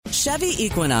Chevy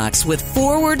Equinox with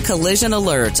forward collision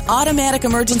alert, automatic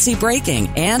emergency braking,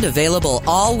 and available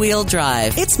all-wheel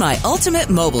drive. It's my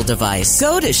ultimate mobile device.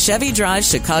 Go to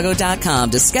ChevyDriveChicago.com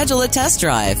to schedule a test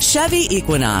drive. Chevy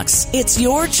Equinox. It's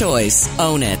your choice.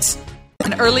 Own it.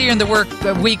 And earlier in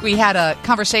the week, we had a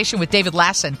conversation with David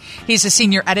Lassen. He's a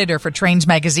senior editor for Trains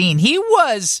Magazine. He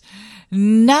was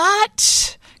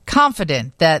not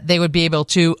confident that they would be able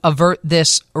to avert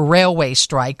this railway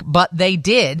strike, but they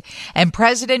did. And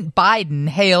President Biden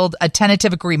hailed a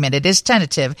tentative agreement. It is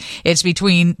tentative. It's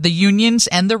between the unions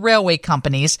and the railway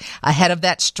companies ahead of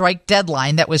that strike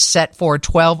deadline that was set for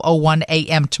 12:01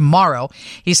 a.m. tomorrow.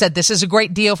 He said this is a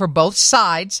great deal for both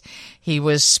sides. He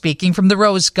was speaking from the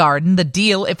Rose Garden. The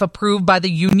deal, if approved by the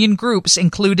union groups,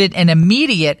 included an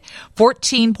immediate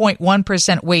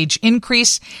 14.1% wage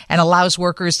increase and allows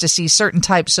workers to see certain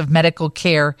types of medical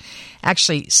care,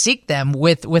 actually seek them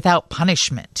without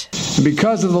punishment.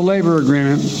 Because of the labor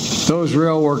agreement, those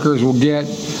rail workers will get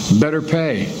better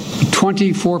pay,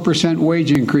 24%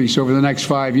 wage increase over the next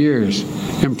 5 years,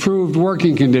 improved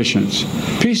working conditions,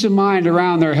 peace of mind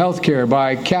around their health care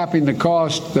by capping the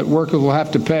cost that workers will have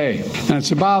to pay. And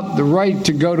it's about the right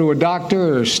to go to a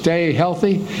doctor or stay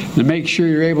healthy and make sure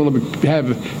you're able to have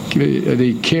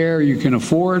the care you can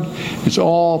afford. It's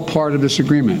all part of this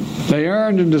agreement. They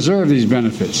earned and deserve these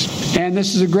benefits. And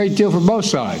this is a great deal for both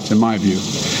sides, in my view.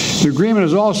 The agreement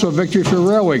is also a victory for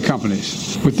railway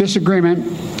companies. With this agreement,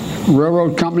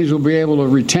 railroad companies will be able to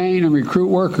retain and recruit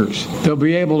workers. They'll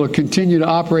be able to continue to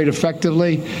operate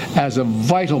effectively as a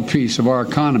vital piece of our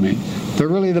economy. They're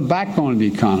really the backbone of the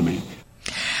economy.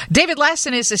 David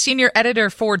Lassen is a senior editor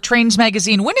for Trains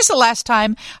Magazine. When is the last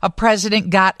time a president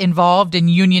got involved in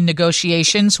union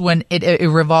negotiations when it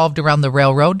revolved around the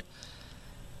railroad?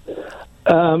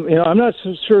 I'm not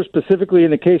so sure specifically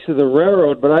in the case of the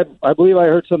railroad, but I believe I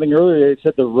heard something earlier. It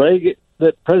said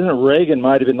that President Reagan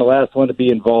might have been the last one to be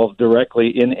involved directly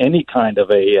in any kind of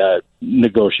a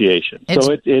negotiation.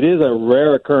 So it is a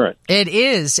rare occurrence. It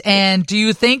is. And do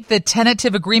you think the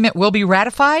tentative agreement will be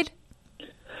ratified?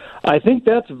 I think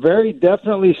that's very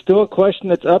definitely still a question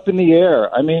that's up in the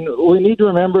air. I mean, we need to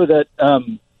remember that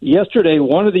yesterday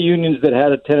one of the unions that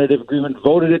had a tentative agreement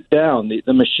voted it down,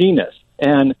 the machinists.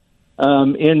 And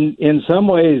in some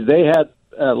ways, they had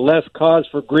less cause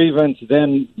for grievance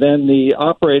than the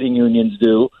operating unions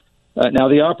do. Now,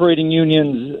 the operating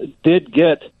unions did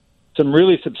get some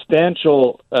really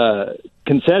substantial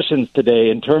concessions today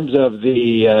in terms of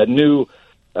the new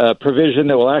provision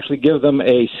that will actually give them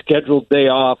a scheduled day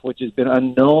off, which has been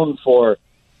unknown for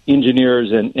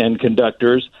engineers and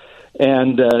conductors,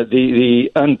 and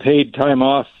the unpaid time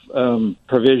off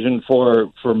provision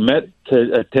to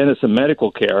attend to some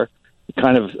medical care.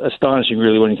 Kind of astonishing,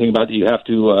 really, when you think about that. You have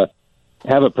to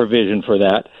have a provision for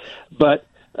that. But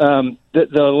the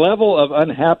level of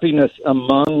unhappiness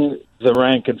among the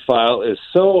rank and file is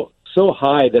so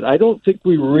high that I don't think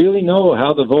we really know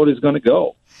how the vote is going to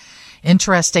go.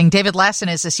 Interesting. David Lassen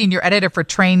is a senior editor for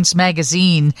Trains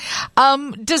Magazine.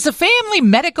 Does the Family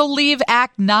Medical Leave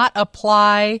Act not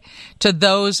apply to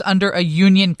those under a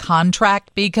union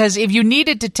contract? Because if you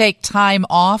needed to take time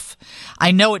off, I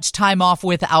know it's time off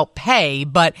without pay,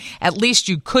 but at least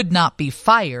you could not be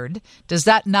fired. Does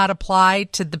that not apply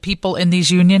to the people in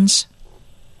these unions?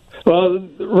 Well,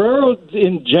 railroads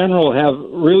in general have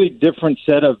really different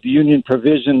set of union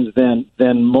provisions than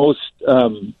most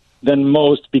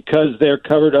because they're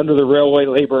covered under the Railway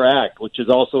Labor Act, which is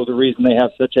also the reason they have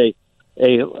such a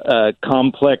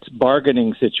complex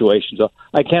bargaining situation. So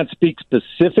I can't speak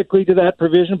specifically to that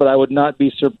provision, but I would not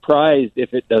be surprised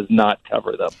if it does not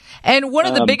cover them. And one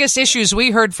of the biggest issues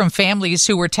we heard from families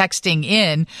who were texting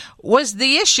in was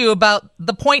the issue about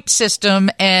the point system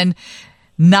and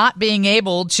not being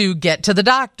able to get to the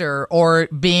doctor or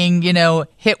being,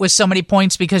 hit with so many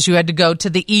points because you had to go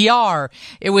to the ER.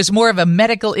 It was more of a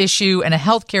medical issue and a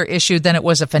healthcare issue than it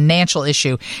was a financial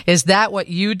issue. Is that what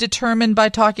you determined by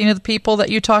talking to the people that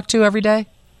you talk to every day?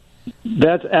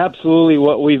 That's absolutely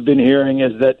what we've been hearing,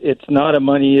 is that it's not a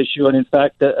money issue. And in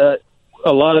fact, a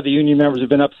lot of the union members have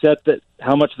been upset that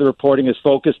how much the reporting is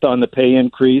focused on the pay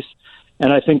increase.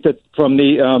 And I think that from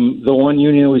the one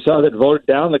union we saw that voted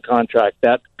down the contract,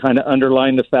 that kind of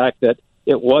underlined the fact that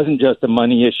it wasn't just a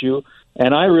money issue.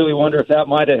 And I really wonder if that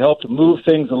might have helped move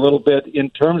things a little bit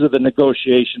in terms of the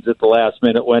negotiations at the last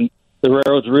minute when the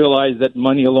railroads realized that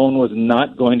money alone was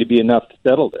not going to be enough to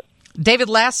settle this. David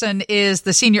Lassen is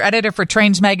the senior editor for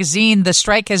Trains Magazine. The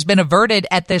strike has been averted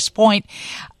at this point.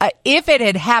 If it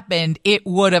had happened, it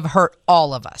would have hurt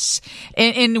all of us.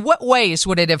 In what ways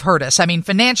would it have hurt us? I mean,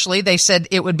 financially, they said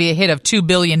it would be a hit of $2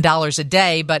 billion a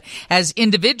day, but as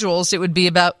individuals, it would be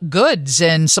about goods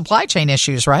and supply chain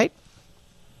issues, right?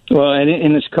 Well, and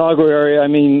in the Chicago area, I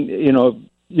mean, you know,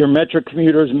 your metro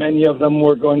commuters, many of them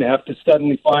were going to have to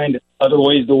suddenly find other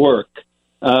ways to work.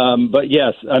 But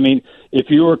yes, I mean, if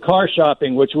you were car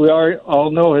shopping, which we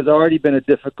all know has already been a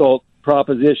difficult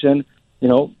proposition, you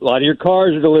know, a lot of your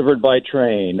cars are delivered by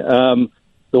train. The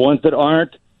ones that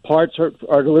aren't, parts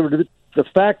are delivered to the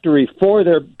factory for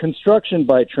their construction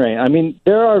by train. I mean,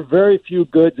 there are very few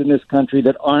goods in this country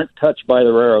that aren't touched by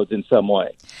the railroads in some way.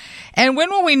 And when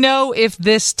will we know if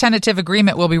this tentative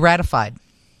agreement will be ratified?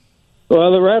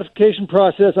 Well, the ratification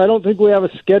process, I don't think we have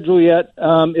a schedule yet.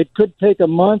 It could take a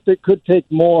month. It could take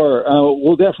more.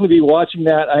 We'll definitely be watching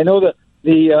that. I know that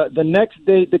the next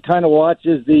date to kind of watch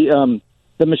is the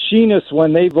machinists,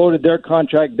 when they voted their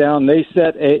contract down, they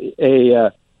set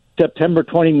a September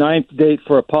 29th date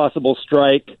for a possible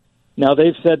strike. Now,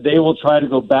 they've said they will try to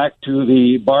go back to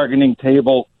the bargaining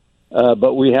table,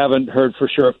 but we haven't heard for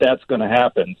sure if that's going to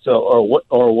happen,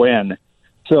 or when.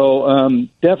 So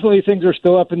definitely things are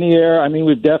still up in the air. I mean,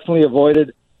 we've definitely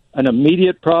avoided an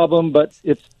immediate problem, but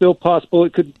it's still possible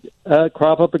it could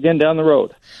crop up again down the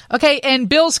road. Okay, and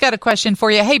Bill's got a question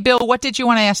for you. Hey, Bill, what did you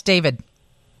want to ask David?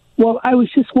 Well, I was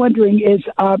just wondering,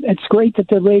 it's great that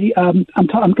the lady, I'm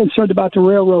concerned about the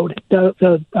railroad,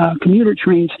 the commuter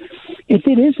trains. If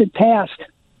it isn't passed,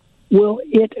 will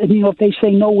it, if they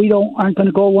say, no, aren't going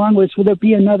to go along with it, will there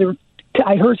be another,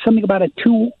 I heard something about a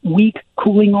 2-week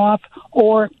cooling off,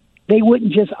 or they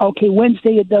wouldn't just, okay,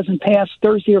 Wednesday it doesn't pass,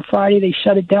 Thursday or Friday they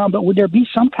shut it down, but would there be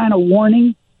some kind of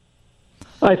warning?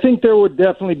 I think there would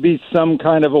definitely be some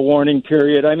kind of a warning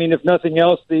period. I mean, if nothing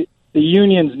else, the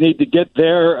unions need to get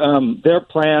their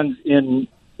plans in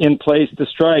place to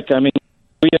strike. I mean,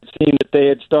 we have seen that they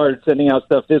had started sending out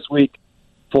stuff this week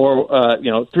for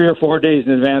 3 or 4 days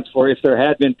in advance for if there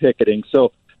had been picketing.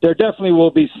 So there definitely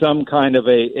will be some kind of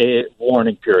a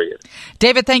warning period.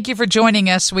 David, thank you for joining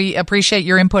us. We appreciate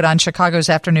your input on Chicago's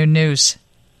Afternoon News.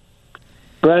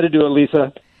 Glad to do it,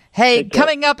 Lisa. Hey,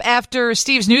 coming up after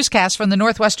Steve's newscast from the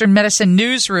Northwestern Medicine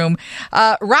Newsroom,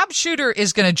 Rob Shooter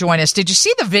is going to join us. Did you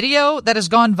see the video that has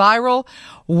gone viral?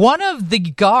 One of the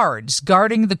guards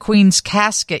guarding the Queen's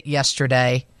casket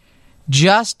yesterday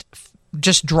just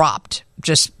dropped,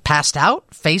 just passed out,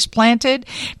 face planted.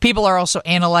 People are also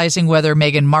analyzing whether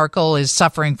Meghan Markle is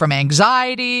suffering from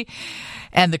anxiety,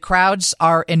 and the crowds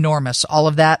are enormous. All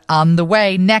of that on the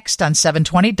way next on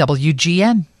 720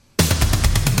 WGN.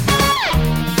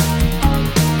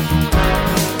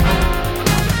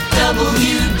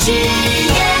 WGN.